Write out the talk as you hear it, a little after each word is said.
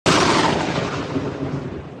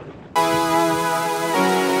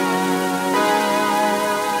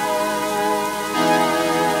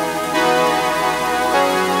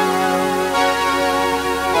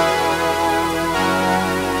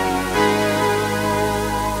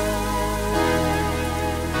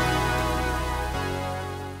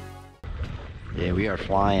are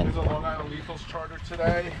flying. There's a Long Island Lethals charter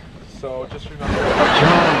today, so just remember. John,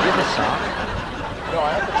 you have a sock? No,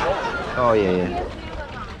 I have the trolley. Oh, yeah, yeah.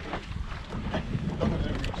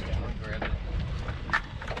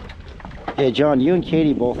 Yeah, John, you and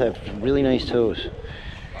Katie both have really nice toes.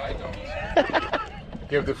 I don't.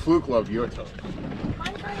 Give the Fluke love your toe.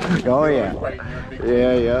 Oh, yeah.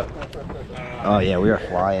 Yeah, yeah. Oh, yeah, we are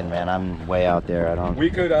flying, man. I'm way out there. I don't... We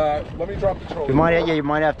could, let me drop the trolley. You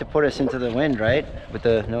might have to put us into the wind, right? With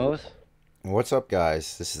the nose? What's up,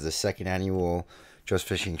 guys? This is the second annual Just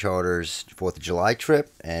Fishing Charters 4th of July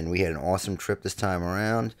trip, and we had an awesome trip this time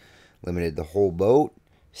around. Limited the whole boat.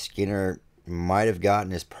 Skinner might have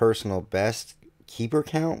gotten his personal best keeper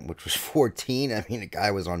count, which was 14. I mean, the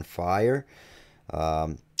guy was on fire.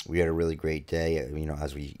 We had a really great day. You know,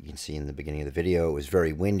 as you can see in the beginning of the video, it was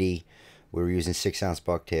very windy. We were using 6-ounce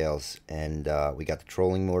bucktails, and we got the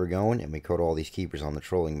trolling motor going, and we caught all these keepers on the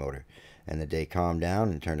trolling motor. And the day calmed down,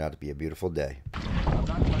 and it turned out to be a beautiful day.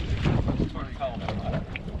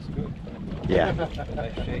 Yeah.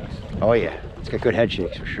 Oh, yeah. It's got good head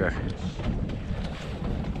shakes for sure.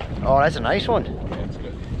 Oh, that's a nice one.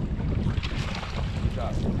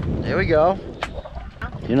 There we go.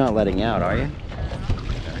 You're not letting out, are you?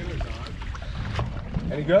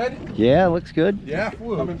 Any good? Yeah, looks good. Yeah,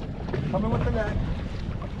 coming with the net.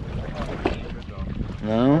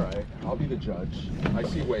 No? All right, I'll be the judge. I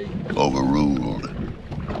see weight. Overruled.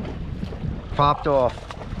 Popped off.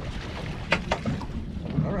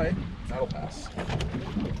 All right, that'll pass.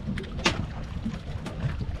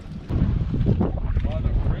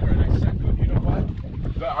 You know what?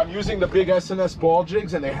 I'm using the big S&S ball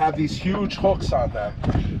jigs, and they have these huge hooks on them.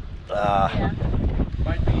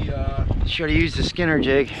 Might be. Should have used the Skinner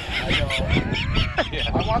jig. I know.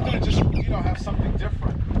 Yeah. I wanted to just, you know, have something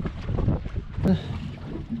different.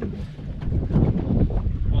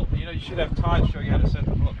 Well, you know, you should have Todd show you how to set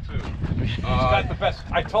the hook too. He's got the best.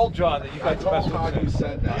 I told John that you got the best hook Todd set. you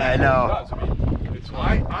said that. I know.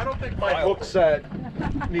 I don't think my hook set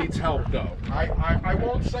needs help though. I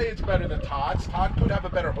won't say it's better than Todd's. Todd could have a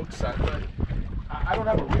better hook set, but I don't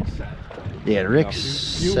have a rig set. Yeah, Rick's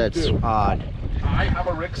set's odd. I have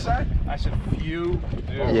a rig set? I said few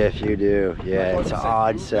do. Yeah, if you do. Yeah, it's an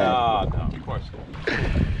odd set. No, of course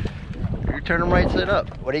not. You turn them right side up.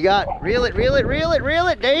 What do you got? Reel it, reel it, reel it, reel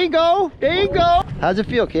it. There you go. There you go. How's it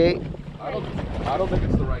feel, Kate? I don't think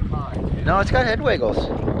it's the right kind. No, it's got head wiggles.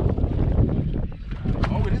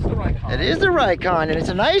 Oh, it is the right kind. It is the right kind, and it's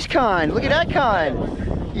a nice kind. Look at that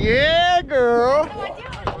kind. Yeah, girl.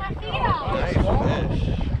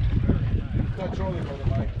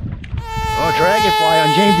 Oh, dragonfly on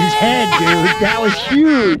James's head, dude. That was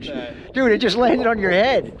huge. Dude, it just landed on your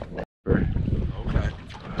head. Okay.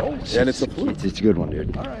 Oh, and it's a Fluke. It's a good one,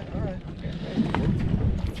 dude. All right, all right.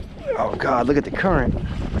 Oh, God, look at the current.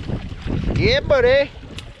 Yeah, buddy.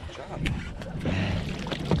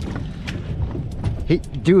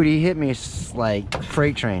 Dude, he hit me like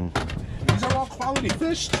freight train. These are all quality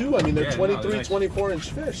fish, too. I mean, they're 23, 24-inch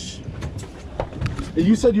fish.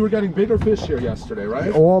 You said you were getting bigger fish here yesterday,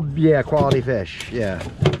 right? All, yeah, quality fish, yeah.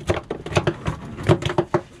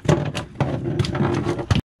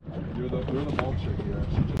 You're the vulture here.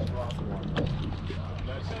 She just dropped one.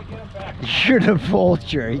 You're the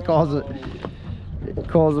vulture. He calls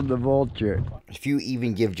him the vulture. If you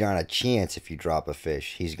even give John a chance, if you drop a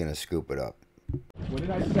fish, he's going to scoop it up. What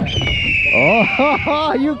did I say?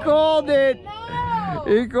 Oh, you called it. No.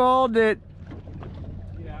 He called it.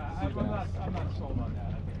 Yeah, I'm not sold on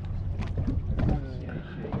that.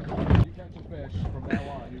 You catch a fish from now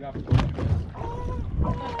on. You got to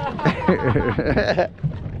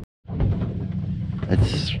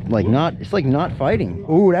It's like not fighting.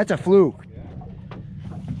 Ooh, that's a fluke.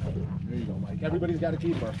 There you go, Mike. Everybody's got a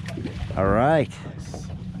keeper. All right. Nice.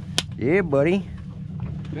 Yeah, buddy.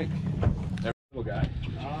 Think. Little guy.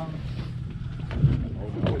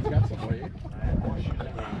 Oh, it's got some weight.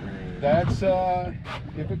 That's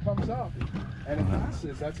if it comes up and it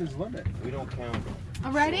passes, that's his limit. We don't count.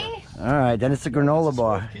 Ready? All right, then it's the granola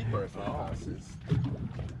bar. Keeper if it passes.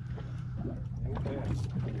 Okay.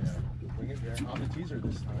 Yeah. Bring it here. On the teaser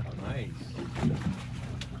this time. Nice.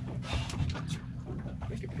 I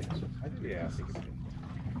think it fits. I think it fits.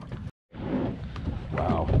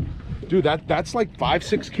 Wow. Dude, that's like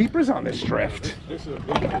 5-6 keepers on this drift. This is a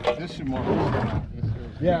big one. This is more.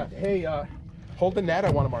 Yeah. Hey, hold the net. I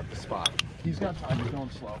want to mark the spot. He's got time. He's going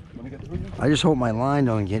slow. Let me get through. I just hope my line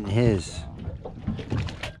don't get in his.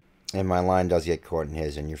 And my line does get caught in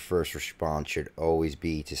his, and your first response should always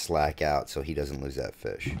be to slack out so he doesn't lose that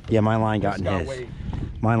fish. Yeah, my line got in his. Wait.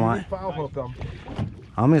 My line. Foul hook him.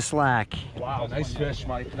 I'm gonna slack. Wow, nice fish,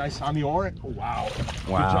 Mike. Nice on the orange. Oh, wow.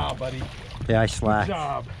 Wow. Good job, buddy. Yeah, I Good slacked.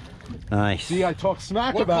 job. Nice. See, I talk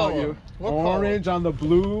smack What about color? you. What Orange on the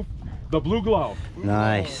blue glow.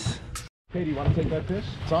 Nice. Katie, you want to take that fish?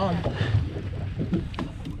 It's on.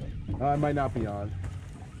 It might not be on.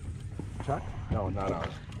 Check? No, not on.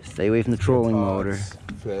 Stay away from the trolling motor.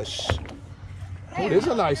 Fish. Oh, it is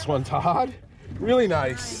a nice one, Todd. Really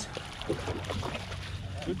nice.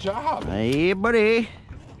 Good job. Hey, buddy.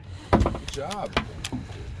 Good job.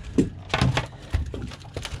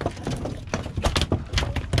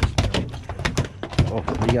 Oh,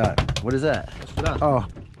 what do you got? What is that? Oh,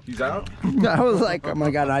 He's out? I was like, oh my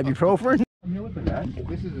God, ibuprofen? I'm here with the net.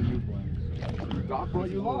 This is a new blind. Doc brought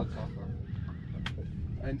you luck.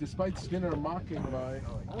 And despite Skinner mocking my,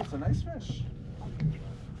 oh, it's a nice fish.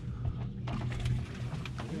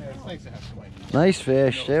 Yeah, it's nice to have some like. Nice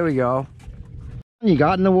fish. There we go. You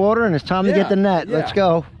got in the water and it's time to get the net. Yeah. Let's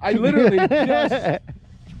go. I literally just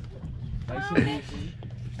nice and easy,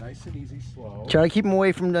 nice and easy, slow. Try to keep him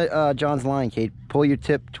away from the John's line, Kate. Pull your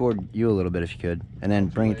tip toward you a little bit if you could, and then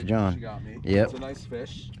bring it to She John. got me. Yep. It's a nice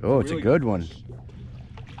fish. Oh, it's a really good one. fish.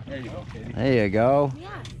 There you go, Katie. There you go.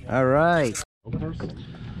 All right.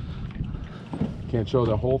 Can't show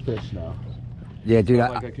the whole fish now. Yeah, dude.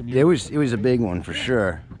 Sounds like a community. It was a big one for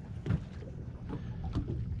sure.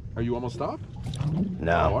 Are you almost up? Oh,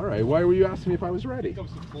 No. all right. Why were you asking me if I was ready?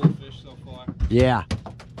 Comes some cool fish so far. Yeah.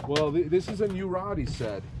 Well, this is a new rod, he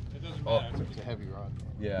said. It doesn't Oh, matter. it's a heavy rod.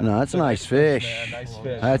 Yeah. No, that's a nice fish. Man, nice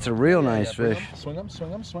fish. That's a real Yeah, nice bring fish. 'em, swing them,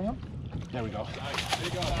 swing them, swing them. There we go.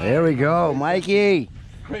 There we go, Mikey.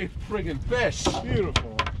 Great friggin' fish.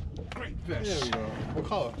 Beautiful. Great fish. There we go. What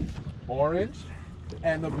color? Orange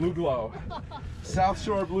and the blue glow. South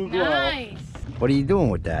Shore blue glow. Nice. What are you doing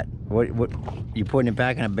with that? What you putting it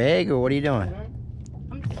back in a bag or what are you doing?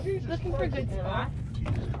 I'm looking for a good spot.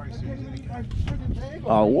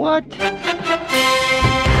 Oh, what?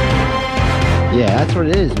 Yeah, that's what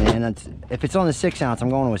it is, man. That's if it's on the 6 ounce, I'm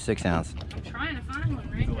going with 6 ounce. I'm trying to find one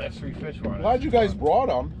right now. Last 3 fish were on it. Glad you guys brought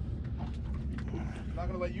them. I'm not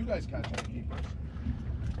gonna let you guys catch any keepers.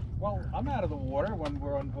 Well, I'm out of the water when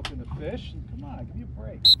we're unhooking the fish. Come on, give me a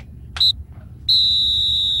break.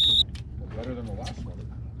 Better than the last one.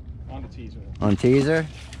 On the teaser. On teaser.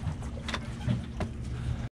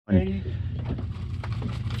 Katie.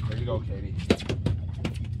 There you go, Katie.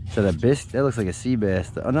 So that bisque, that looks like a sea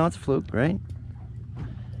bass. Oh no, it's a fluke, right? I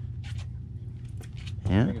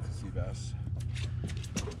Yeah. think it's a sea bass.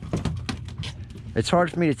 It's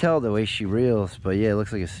hard for me to tell the way she reels, but yeah, it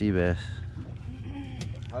looks like a sea bass.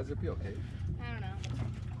 How's it feel, Katie? I don't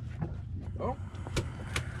know. Oh,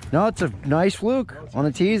 No, it's a nice fluke on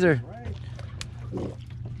the teaser. right.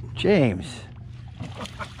 James.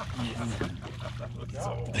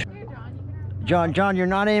 Here, John. John, you're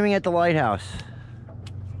not aiming at the lighthouse. I'm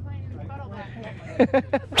playing in the puddle back there.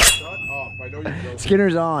 Shut up. I know you're joking.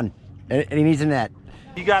 Skinner's on, and he needs a net.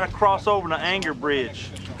 You got to cross over the Anger Bridge,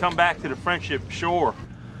 come back to the Friendship Shore.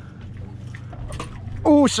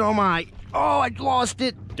 Oh, so am I. Oh, I lost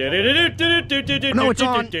it. No, it's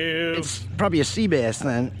on. It's probably a sea bass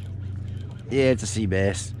then. Yeah, it's a sea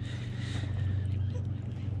bass.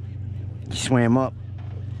 He swam up.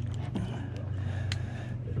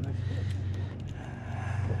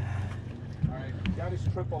 Alright, got his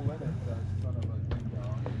triple limit, son of a ding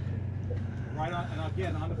dong. Right on, and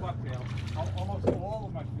again, on the bucktail. Almost all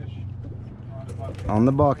of my fish are on the bucktail. On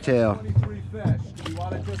the bucktail. 23 fish. Do we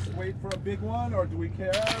want to just wait for a big one, or do we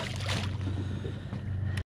care?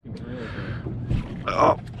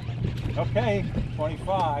 Oh, Okay,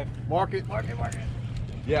 25. Mark it, mark it, mark it.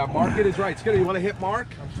 Yeah, market is right. Skinner, you want to hit mark?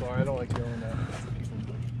 I'm sorry, I don't like doing that.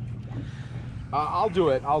 I'll do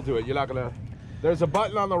it. I'll do it. You're not gonna. There's a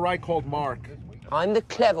button on the right called mark. I'm the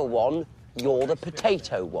clever one, you're the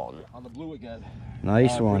potato one. On the blue again.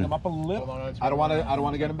 nice Bring one. him up a little. Hold on, it's I don't want to. I don't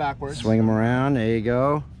want to get him backwards. Swing him around. There you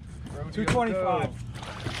go. 225.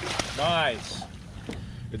 Nice.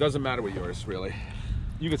 It doesn't matter with yours, really.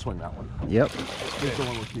 You can swing that one. Yep. This is the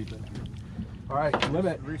one we're keeping. All right,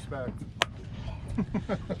 limit. Respect. A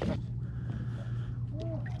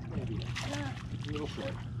little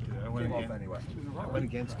short. Yeah, Came off anyway. I went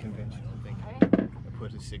against conventional thinking. I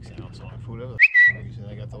put a 6 ounce on for whatever reason.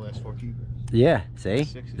 I got the last 4 keepers. Yeah. See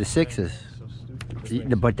Sixes. the sixes. So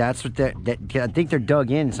stupid. But that's what that I think they're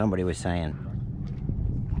dug in. Somebody was saying.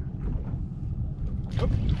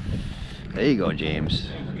 There you go, James.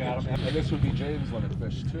 And this would be James' limit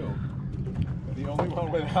fish too. The only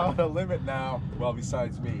one without a limit now, well,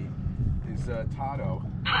 besides me, is Tato.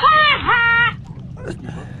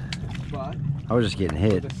 But I was just getting for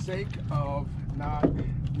hit. the sake of not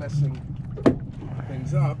messing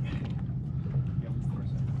things up.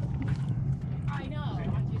 I know. I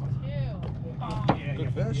do too. Oh.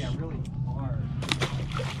 Good fish. Yeah, really hard.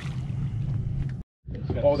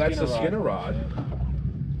 Oh, that's the Skinner rod.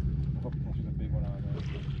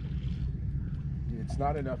 It's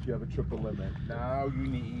not enough. You have a triple limit. Now you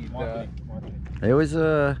need. It was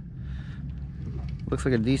looks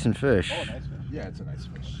like a decent fish. Oh, nice fish. Yeah, it's a nice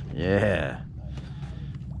fish. Yeah.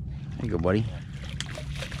 There you go, buddy.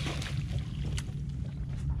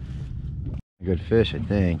 Good fish, I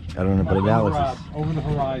think. I don't know, but that was over the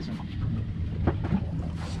horizon.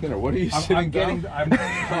 Skinner, what are you sitting down? I'm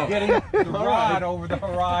getting the rod over the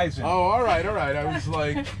horizon. Oh, all right, all right. I was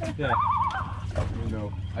like, Yeah. you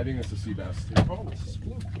know, I think it's a sea bass. Oh, it's a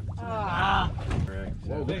Fluke.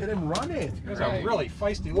 Whoa, look at him run it. That's a really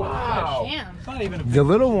feisty little Wow. fish. Damn. It's not even a the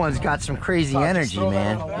little one's got some crazy energy,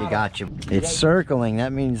 man. You got you. It's circling.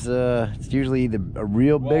 That means it's usually a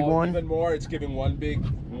real big one. Even more, it's giving one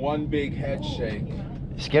big head shake.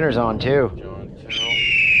 Skinner's on too.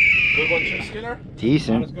 Good one too, Skinner? not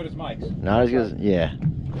Decent. as good as Mike's. Not as good as, yeah.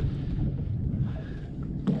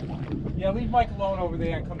 Yeah, leave Mike alone over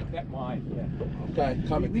there and come get mine. Yeah. Okay,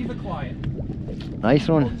 coming. Leave the client. Nice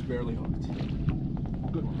Oh, one. it's barely hooked.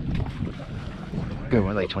 Good one. Good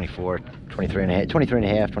one, like 24, 23 and a half, 23 and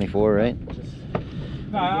a half, 24, right?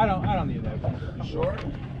 No, I don't need that. You sure?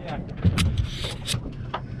 Yeah.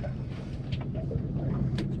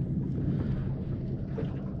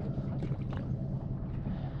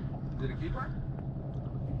 Did it keep her?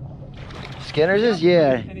 Skinner's is?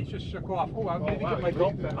 Yeah. And he just shook off. Oh, I'm gonna get my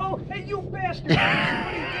gulp back. Oh, hey, you bastard!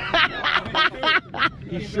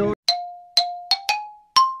 He's so.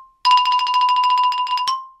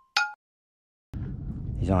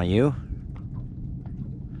 He's on you.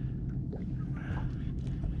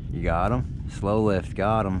 You got him. Slow lift.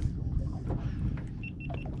 Got him.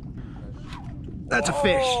 That's a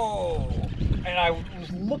fish. Oh, and I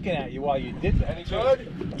was looking at you while you did that. Any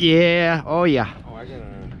good? Yeah. Oh yeah. Oh, I gotta.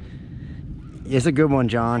 It's a good one,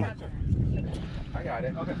 John. I got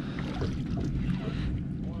it. Okay.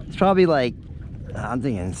 It's probably like, I'm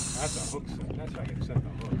thinking. That's a hook. That's how I can set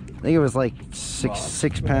the hook. I think it was like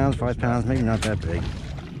 6 pounds, 5 pounds, maybe not that big.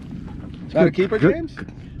 Is that a keeper, good- James?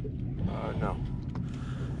 No.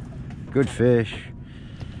 Good fish.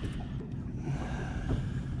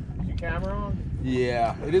 Is your camera on?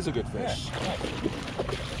 Yeah, it is a good fish.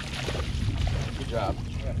 Good job.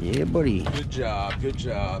 Yeah, buddy. Good job. Good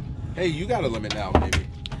job. Hey, you got a limit now, maybe.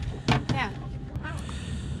 Yeah.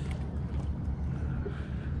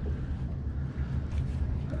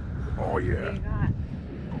 Oh, What do yeah. you got?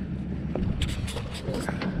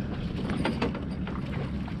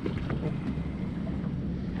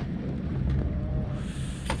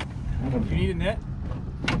 You need a net?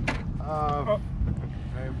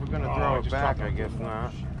 If we're gonna throw it back, I guess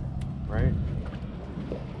not. Right?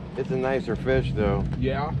 It's a nicer fish, though.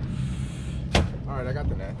 Yeah. All right, I got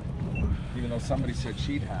the net. Even though somebody said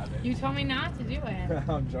she'd have it. You told me not to do it.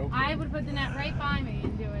 I'm joking. I would put the net right by me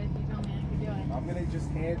and do it if you told me I could do it. I'm gonna just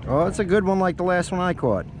hand. Oh, it's a good one like the last one I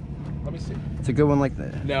caught. Let me see. It's a good one like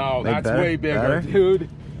that. No, Like that's better? way bigger, Better? dude.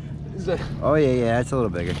 This is a Oh, yeah, it's a little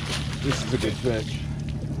bigger. good fish.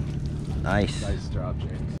 Nice. Nice job,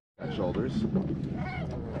 James. Got shoulders. 6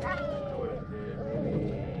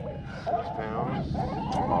 pounds.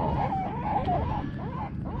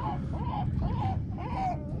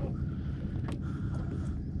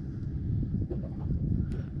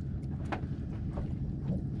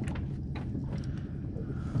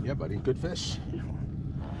 Yeah, buddy. Good fish.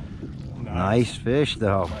 Nice fish,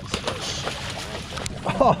 though. Nice fish.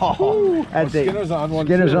 Oh, that's it. Skinner's on one.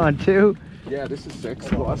 Skinner's too. on too. Yeah, this is 6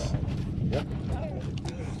 plus. Yep.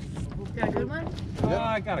 Got a good one?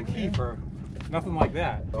 I got a keeper. Nothing like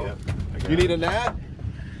that. Yep. You need a net?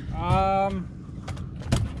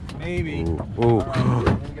 Maybe. Ooh.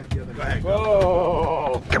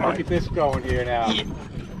 Whoa! Come on. Look at this going here now.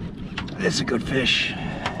 This is a good fish.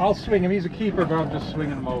 I'll swing him. He's a keeper, but I'm just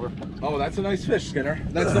swinging him over. Oh, that's a nice fish, Skinner.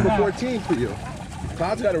 That's number 14 for you.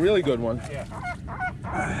 Todd's got a really good one. Yeah.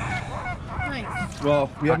 Nice.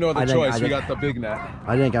 Well, we have no other I think- choice. I We think- got the big net.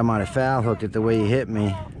 I think I might have foul hooked it the way he hit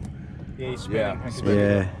me. Yeah, he's spinning. Yeah, I can spinning. see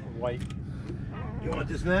Yeah. White. You want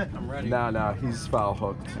this net? I'm ready. Nah, he's foul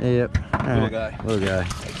hooked. Yep. All Little right. guy. Little guy.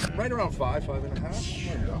 Right around 5, 5.5.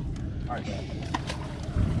 There you go. All right, man.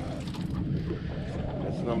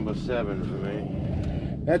 That's number 7 for me.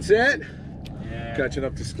 That's it? Yeah. Catching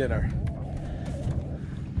up to Skinner.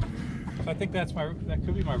 I think that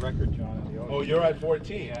could be my record, John. In the Oh, you're at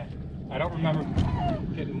 14. Yeah. I don't remember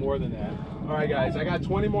getting more than that. All right, guys. I got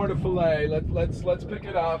 20 more to fillet. Let's pick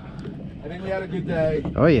it up. I think we had a good day.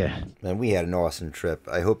 Oh, yeah. Man, we had an awesome trip.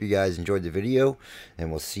 I hope you guys enjoyed the video,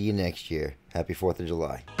 and we'll see you next year. Happy 4th of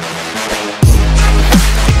July.